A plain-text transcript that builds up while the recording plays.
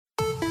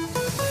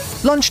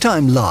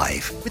Lunchtime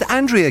Live with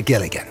Andrea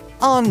Gilligan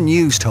on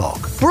News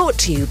Talk. Brought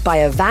to you by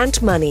Avant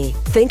Money.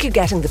 Think you're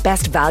getting the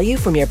best value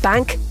from your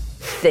bank?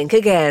 Think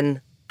again.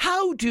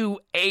 How do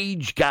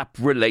age gap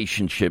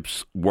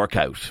relationships work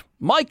out?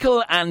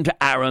 Michael and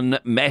Aaron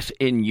met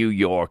in New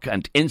York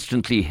and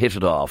instantly hit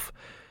it off,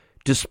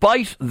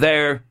 despite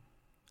their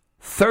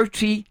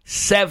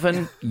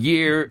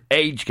 37-year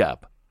age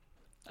gap.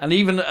 And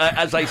even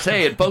as I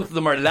say it, both of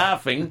them are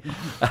laughing.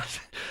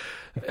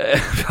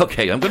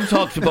 Okay, I'm going to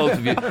talk to both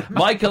of you.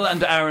 Michael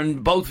and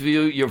Aaron, both of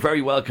you, you're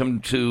very welcome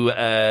to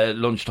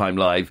Lunchtime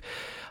Live.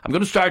 I'm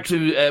going to start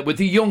with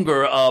the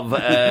younger of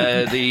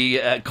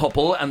the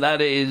couple, and that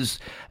is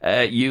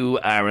you,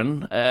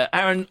 Aaron.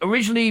 Aaron,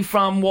 originally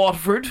from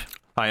Waterford.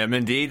 I am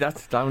indeed.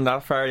 That's down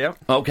that far, yeah.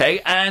 Okay,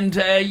 and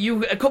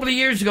you, a couple of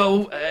years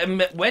ago,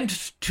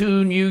 went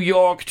to New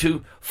York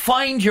to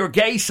find your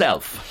gay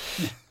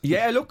self.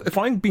 Yeah, look, if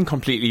I'm being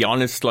completely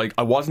honest, like,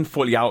 I wasn't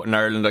fully out in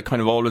Ireland. I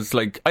kind of always,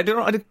 like, I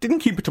didn't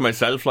keep it to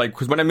myself, like,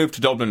 because when I moved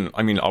to Dublin,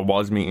 I mean, I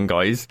was meeting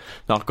guys,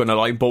 not gonna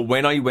lie, but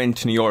when I went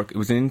to New York, it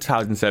was in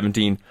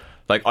 2017,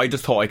 like, I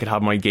just thought I could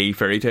have my gay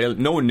fairy tale.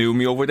 No one knew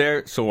me over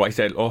there, so I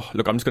said, oh,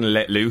 look, I'm just gonna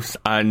let loose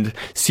and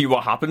see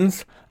what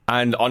happens.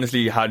 And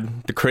honestly,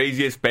 had the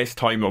craziest, best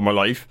time of my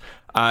life.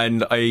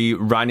 And I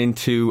ran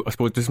into, I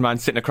suppose, this man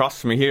sitting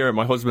across from me here,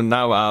 my husband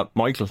now,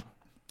 Michael.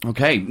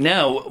 Okay,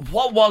 now,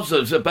 what was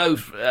it about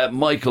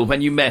Michael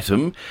when you met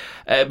him?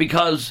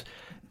 Because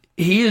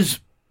he is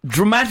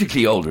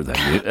dramatically older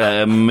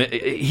than you.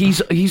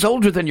 He's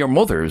older than your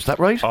mother, is that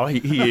right? Oh,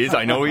 he is.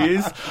 I know he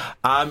is.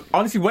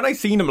 Honestly, when I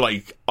seen him,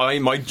 like,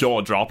 my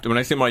jaw dropped. And when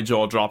I say my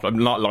jaw dropped, I'm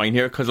not lying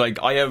here, because,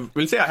 like,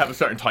 we'll say I have a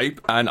certain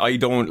type, and I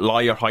don't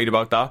lie or hide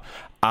about that.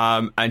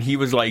 And he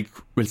was like,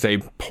 we'll say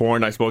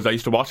porn, I suppose. I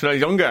used to watch it when I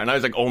was younger, and I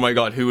was like, oh my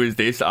God, who is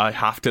this? I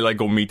have to, like,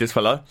 go meet this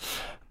fella.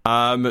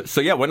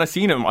 So yeah, when I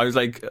seen him, I was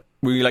like,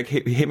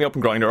 he hit me up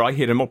on Grindr. I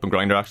hit him up on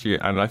Grindr, actually,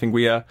 and I think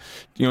we,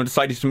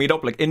 decided to meet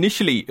up. Like,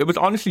 initially, it was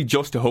honestly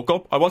just to hook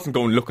up. I wasn't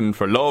going looking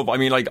for love. I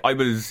mean, like, I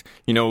was,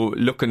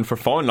 looking for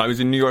fun. I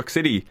was in New York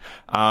City,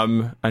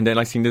 and then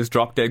I seen this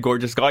drop dead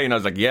gorgeous guy, and I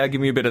was like, yeah,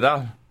 give me a bit of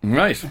that.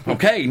 Right.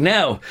 Okay.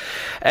 Now,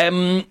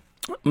 Aaron,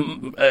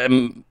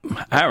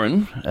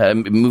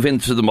 move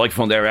into the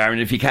microphone there, Aaron,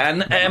 if you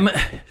can.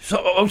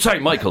 Sorry,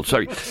 Michael.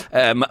 Sorry,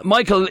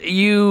 Michael.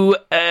 You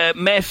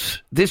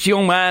met this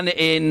young man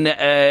in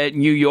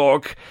New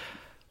York.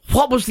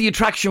 What was the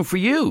attraction for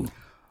you?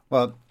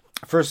 Well,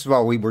 first of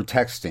all, we were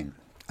texting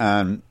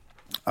on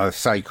a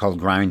site called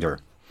Grindr,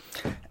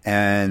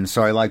 and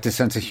so I liked his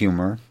sense of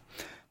humor.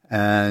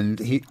 And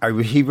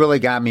he really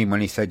got me when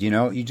he said,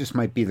 you just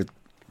might be the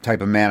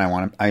type of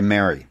man I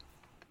marry.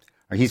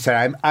 Or he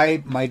said,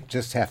 I might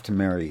just have to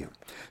marry you.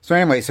 So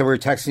anyway, so we were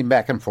texting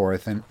back and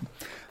forth, and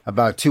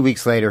about 2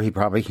 weeks later, he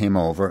probably came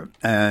over.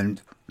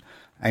 And,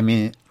 I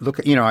mean,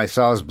 I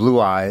saw his blue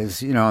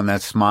eyes, and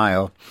that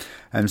smile.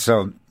 And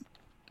so,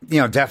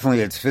 definitely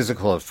it's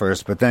physical at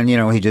first, but then,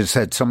 he just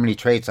had so many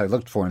traits I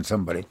looked for in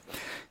somebody.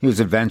 He was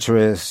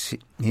adventurous,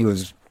 he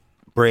was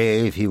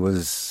brave, he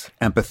was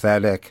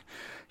empathetic,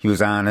 he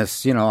was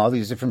honest, all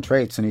these different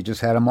traits, and he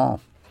just had them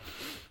all.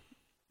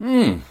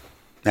 And...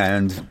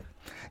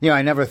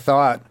 I never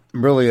thought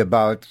really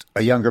about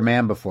a younger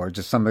man before.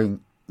 Just something,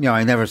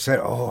 I never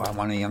said, oh, I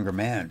want a younger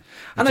man.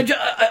 And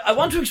I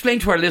want to explain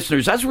to our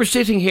listeners, as we're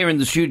sitting here in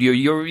the studio,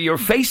 you're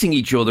facing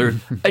each other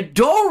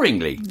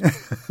adoringly.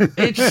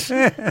 It's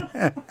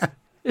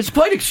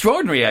quite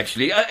extraordinary,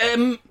 actually.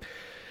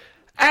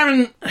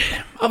 Aaron,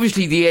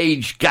 obviously the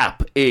age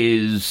gap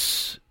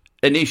is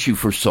an issue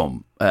for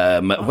some.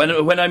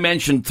 When I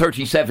mentioned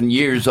 37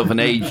 years of an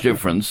age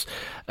difference,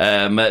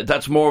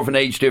 that's more of an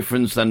age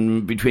difference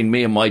than between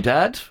me and my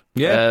dad,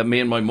 me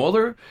and my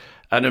mother.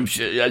 And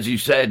as you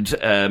said,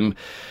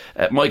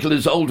 Michael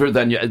is older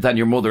than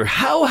your mother.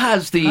 How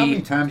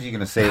many times are you going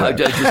to say that?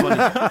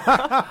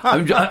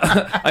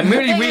 I'm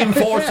merely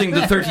reinforcing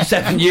the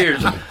 37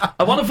 years.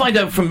 I want to find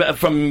out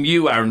from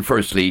you, Aaron,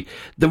 firstly,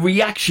 the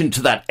reaction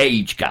to that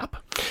age gap.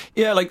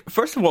 Yeah, like,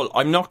 first of all,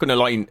 I'm not going to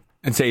lie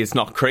and say it's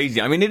not crazy.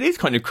 I mean, it is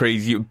kind of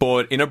crazy,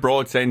 but in a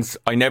broad sense,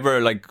 I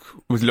never,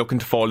 was looking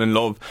to fall in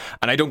love.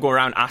 And I don't go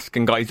around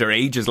asking guys their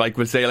ages. Like,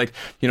 we'll say, I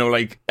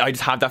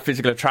just had that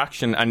physical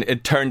attraction, and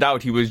it turned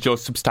out he was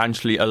just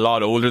substantially a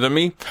lot older than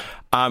me.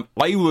 I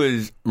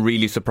was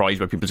really surprised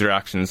by people's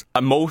reactions.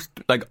 And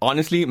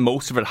honestly,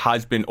 most of it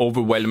has been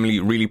overwhelmingly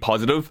really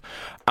positive.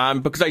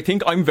 Because I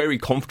think I'm very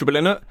comfortable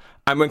in it.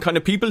 And when kind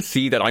of people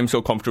see that I'm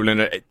so comfortable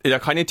in it, they're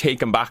kind of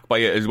taken back by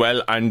it as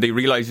well. And they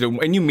realise that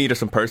when you meet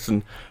us in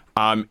person,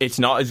 it's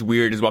not as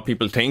weird as what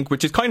people think,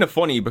 which is kind of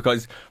funny,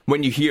 because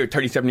when you hear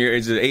 37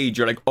 years of age,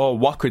 you're like, oh,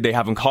 what could they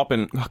have in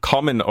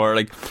common,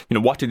 or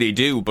what do they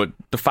do? But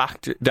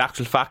the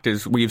actual fact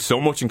is, we have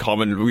so much in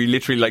common. We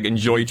literally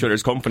enjoy each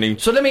other's company.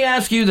 So let me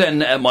ask you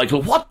then,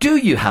 Michael, what do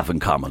you have in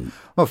common?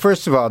 Well,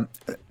 first of all,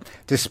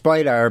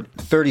 despite our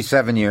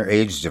 37-year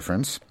age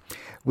difference,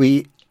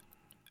 we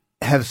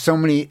have so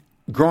many.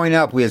 Growing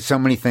up, we had so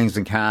many things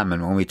in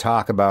common. When we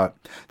talk about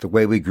the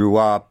way we grew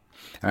up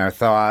and our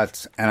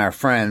thoughts and our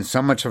friends,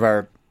 so much of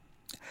our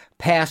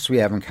past we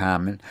have in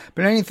common.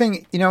 But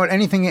anything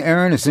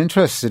Aaron is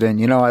interested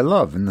in, I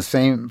love. And the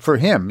same for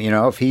him,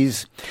 if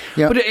he's...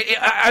 But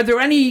are there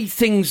any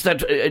things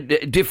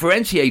that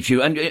differentiate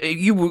you? And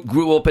you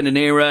grew up in an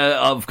era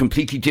of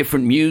completely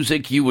different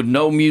music. You would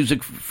know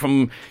music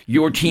from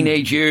your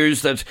teenage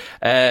years that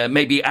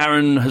maybe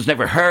Aaron has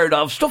never heard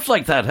of, stuff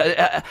like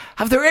that.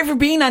 Have there ever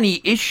been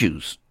any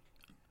issues?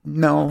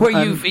 No. Where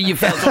you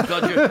felt,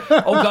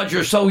 oh God,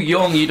 you're so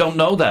young, you don't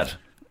know that?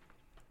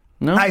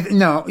 No?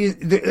 No,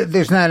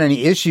 there's not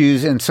any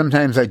issues, and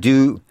sometimes I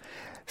do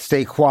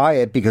stay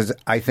quiet because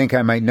I think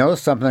I might know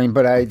something,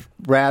 but and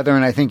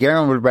I think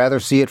Aaron would rather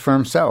see it for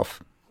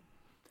himself.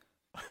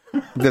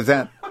 Does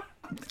that...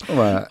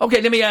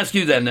 Okay, let me ask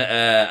you then,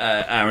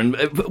 Aaron.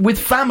 With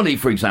family,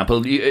 for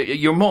example,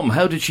 your mum,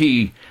 how did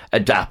she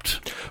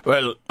adapt?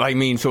 Well, I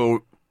mean,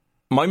 so...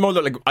 My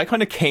mother, I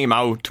kind of came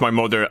out to my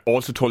mother,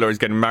 also told her I was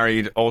getting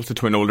married, also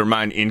to an older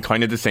man in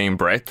kind of the same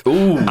breath.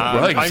 Ooh,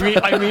 right. I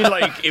mean,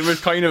 it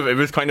was kind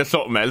of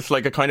something else.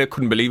 I kind of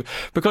couldn't believe,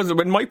 because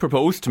when Mike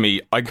proposed to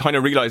me, I kind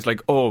of realised,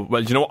 oh,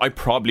 well, I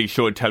probably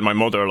should tell my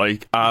mother,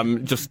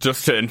 just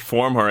to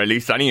inform her at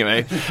least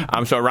anyway.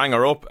 So I rang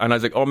her up and I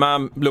was like, oh,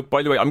 ma'am, look,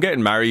 by the way, I'm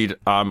getting married.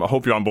 I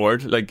hope you're on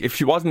board. If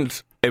she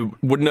wasn't, it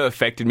wouldn't have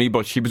affected me,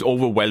 but she was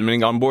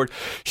overwhelming on board.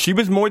 She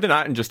was more than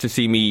that, and just to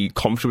see me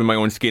comfortable in my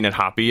own skin and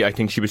happy, I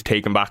think she was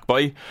taken back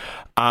by.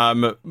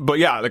 But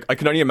yeah, I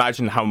can only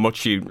imagine how much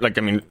she,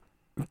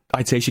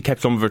 I'd say she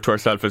kept some of it to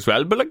herself as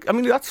well. But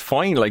that's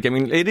fine.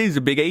 It is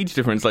a big age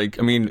difference.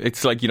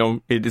 It's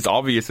it is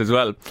obvious as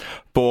well.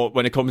 But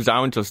when it comes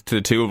down just to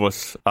the two of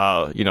us,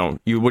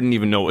 you wouldn't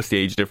even notice the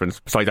age difference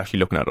besides actually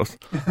looking at us.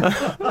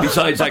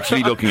 Besides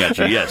actually looking at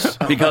you, yes.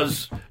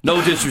 Because,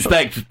 no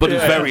disrespect, but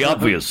it's very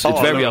obvious.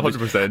 It's very obvious.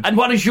 100%. And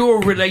what is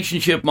your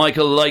relationship,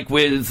 Michael, like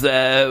with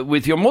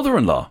your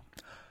mother-in-law?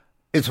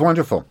 It's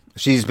wonderful.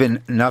 She's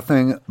been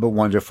nothing but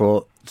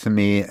wonderful to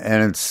me,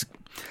 and it's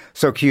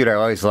so cute. I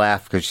always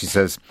laugh because she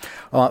says,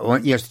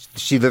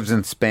 she lives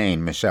in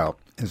Spain, Michelle,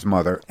 his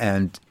mother,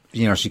 and,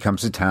 she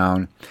comes to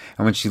town,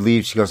 and when she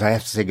leaves, she goes, I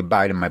have to say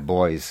goodbye to my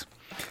boys,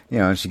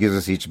 and she gives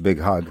us each a big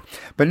hug.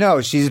 But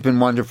no, she's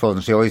been wonderful,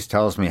 and she always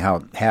tells me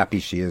how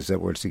happy she is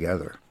that we're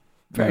together.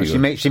 She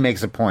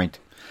makes a point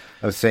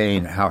of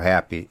saying how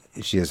happy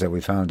she is that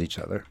we found each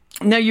other.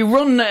 Now, you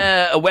run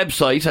a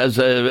website as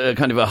a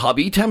kind of a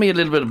hobby. Tell me a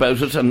little bit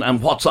about it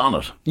and what's on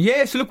it.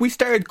 Yeah, so look, we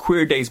started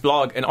Queer Days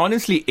blog, and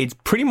honestly, it's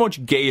pretty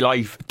much gay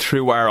life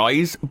through our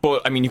eyes.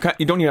 But I mean, you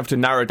don't even have to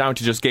narrow it down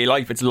to just gay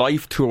life. It's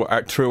life through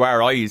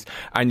our eyes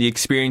and the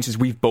experiences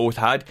we've both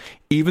had.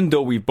 Even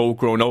though we've both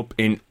grown up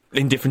in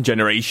different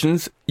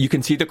generations, you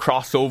can see the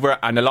crossover,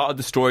 and a lot of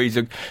the stories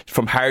are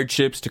from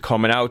hardships to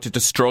coming out to the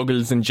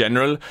struggles in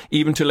general,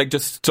 even to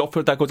just stuff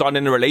that goes on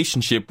in a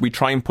relationship. We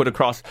try and put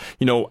across,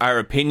 our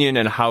opinion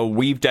and how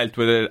we've dealt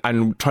with it,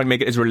 and try and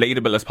make it as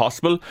relatable as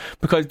possible,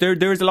 because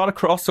there is a lot of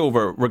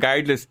crossover,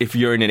 regardless if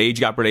you're in an age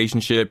gap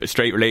relationship, a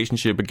straight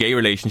relationship, a gay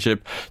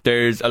relationship.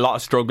 There's a lot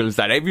of struggles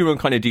that everyone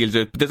kind of deals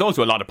with, but there's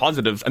also a lot of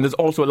positives, and there's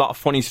also a lot of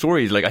funny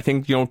stories. I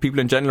think, people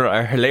in general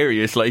are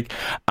hilarious. I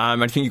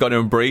think you got to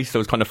embrace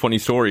those kind of funny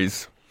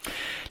stories.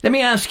 Let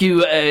me ask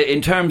you,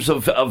 in terms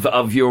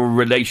of your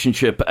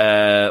relationship,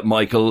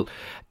 Michael,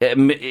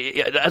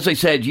 as I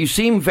said, you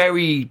seem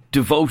very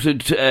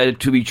devoted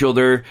to each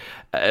other.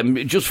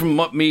 Just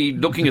from me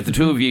looking at the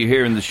two of you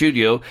here in the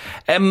studio,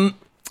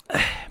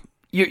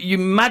 you're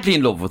madly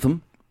in love with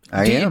them.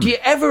 I am. Do you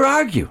ever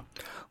argue?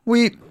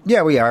 We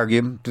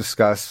argue,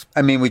 discuss.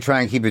 I mean, we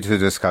try and keep it to a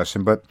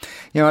discussion, but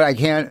I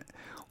can't.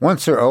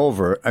 Once they're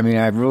over, I mean,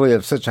 I really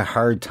have such a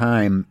hard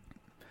time.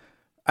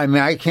 I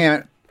mean, I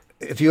can't.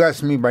 If you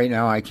ask me right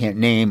now, I can't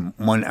name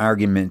one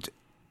argument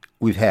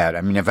we've had.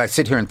 I mean, if I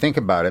sit here and think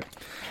about it,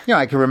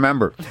 I can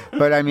remember.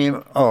 But I mean,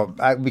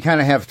 we kind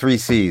of have 3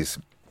 C's.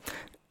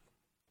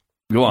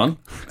 Go on.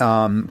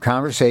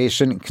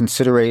 Conversation,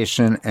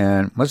 consideration,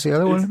 and what's the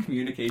other one?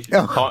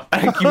 Communication.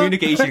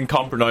 Communication,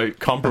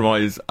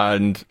 compromise,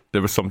 and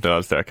there was something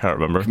else there. I can't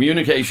remember.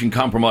 Communication,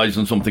 compromise,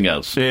 and something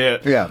else.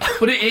 Yeah.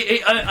 But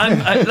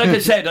like I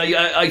said,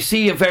 I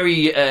see a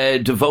very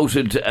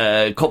devoted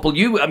couple.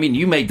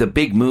 You made the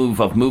big move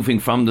of moving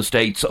from the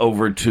States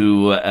over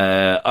to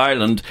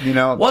Ireland.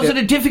 Was it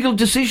a difficult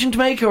decision to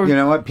make? Or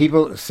what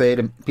people have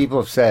said,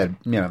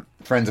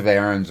 friends of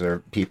Aaron's or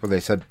people, they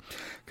said,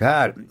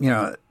 God,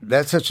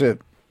 that's such a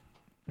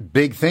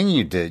big thing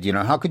you did.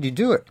 How could you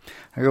do it?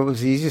 I go, it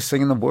was the easiest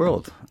thing in the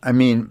world. I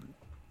mean,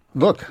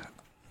 look,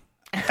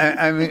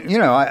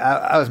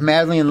 I was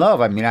madly in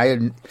love. I mean,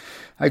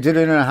 I did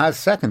it in a hot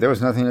second. There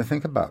was nothing to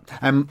think about.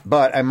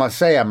 But I must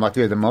say, I'm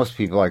luckier than most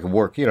people. I can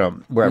work,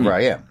 wherever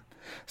I am.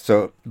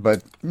 So,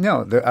 but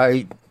no,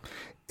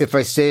 if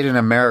I stayed in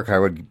America, I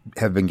would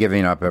have been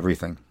giving up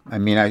everything. I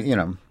mean,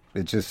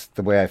 it's just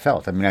the way I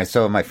felt. I mean, I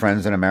saw my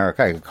friends in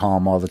America. I could call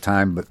them all the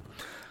time, but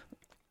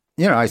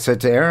I said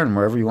to Aaron,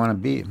 wherever you want to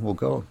be, we'll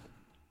go.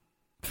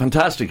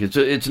 Fantastic.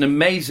 It's an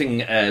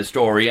amazing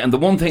story. And the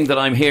one thing that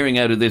I'm hearing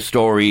out of this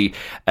story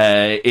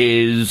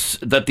is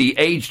that the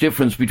age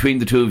difference between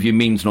the two of you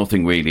means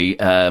nothing, really.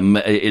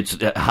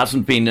 It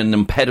hasn't been an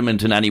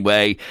impediment in any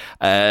way.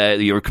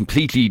 You're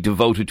completely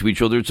devoted to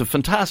each other. It's a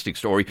fantastic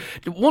story.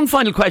 One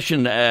final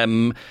question,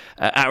 Aaron.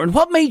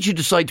 What made you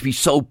decide to be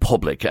so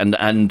public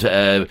and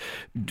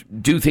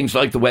do things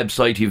like the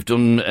website?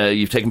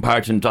 You've taken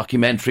part in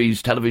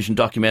documentaries, television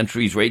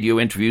documentaries, radio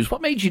interviews.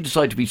 What made you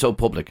decide to be so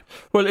public?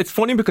 Well, it's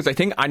funny because I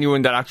think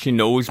anyone that actually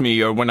knows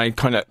me, or when I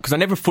because I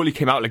never fully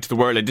came out like to the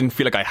world, I didn't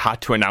feel like I had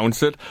to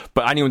announce it,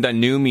 but anyone that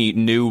knew me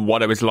knew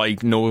what I was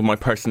like, know my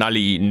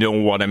personality, know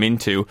what I'm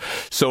into.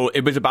 So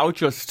it was about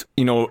just,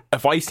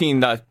 if I seen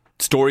that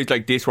stories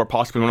like this were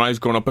possible when I was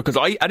growing up, because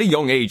at a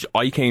young age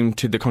I came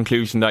to the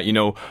conclusion that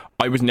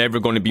I was never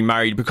going to be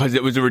married because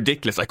it was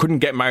ridiculous. I couldn't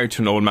get married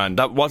to an old man.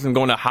 That wasn't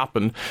going to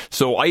happen.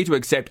 So I had to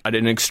accept at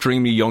an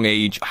extremely young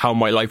age how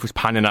my life was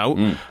panning out.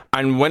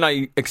 And when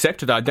I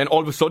accepted that, then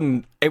all of a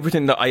sudden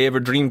everything that I ever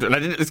dreamed, and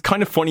it's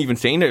kind of funny even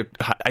saying it,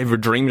 I ever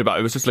dreamed about,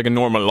 it was just like a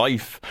normal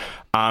life.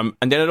 And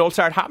then it all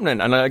started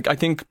happening, and I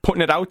think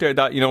putting it out there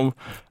that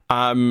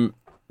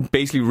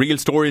basically real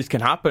stories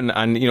can happen,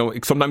 and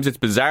sometimes it's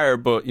bizarre,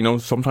 but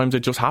sometimes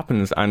it just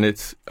happens, and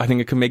I think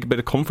it can make a bit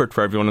of comfort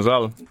for everyone as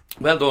well.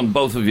 Well done,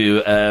 both of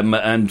you,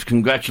 and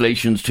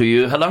congratulations to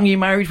you. How long are you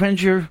married?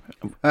 When's your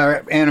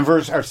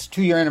anniversary? Our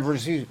 2-year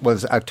anniversary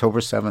was October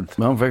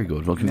 7th. Oh, very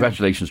good. Well,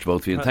 congratulations to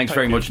both of you. Thanks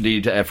very much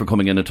indeed for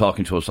coming in and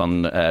talking to us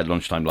on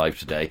Lunchtime Live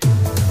today.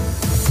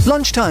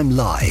 Lunchtime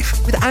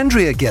Live with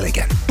Andrea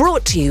Gilligan.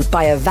 Brought to you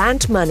by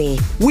Avant Money.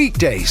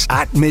 Weekdays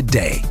at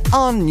midday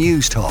on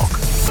News Talk.